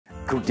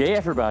Good day,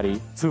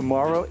 everybody.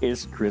 Tomorrow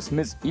is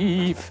Christmas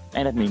Eve.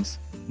 And that means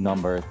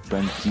number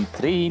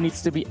 23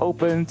 needs to be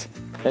opened.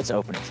 Let's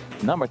open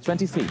it. Number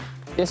 23.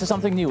 Is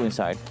something new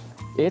inside?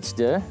 It's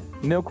the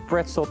milk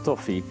pretzel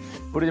toffee.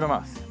 Put it in my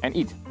mouth and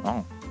eat.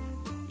 Oh.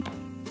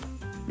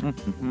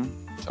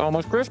 It's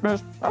almost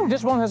Christmas. Oh,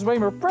 this one has way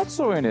more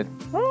pretzel in it.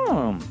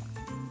 Oh,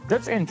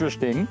 that's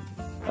interesting.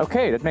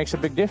 Okay, that makes a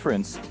big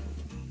difference.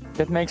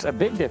 That makes a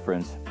big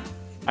difference.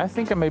 I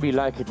think I maybe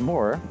like it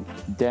more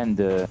than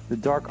the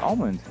dark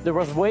almond. There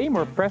was way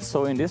more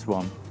pretzel in this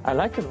one. I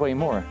like it way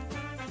more.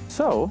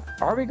 So,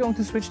 are we going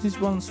to switch these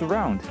ones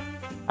around?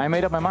 I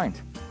made up my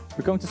mind.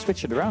 We're going to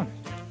switch it around.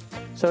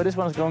 So this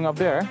one is going up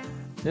there.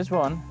 This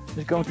one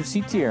is going to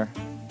C-tier.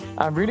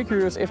 I'm really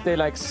curious if they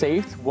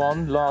saved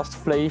one last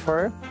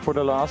flavor for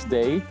the last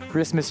day,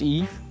 Christmas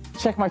Eve.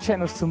 Check my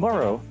channels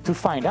tomorrow to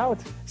find out.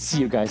 See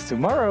you guys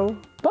tomorrow.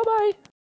 Bye bye.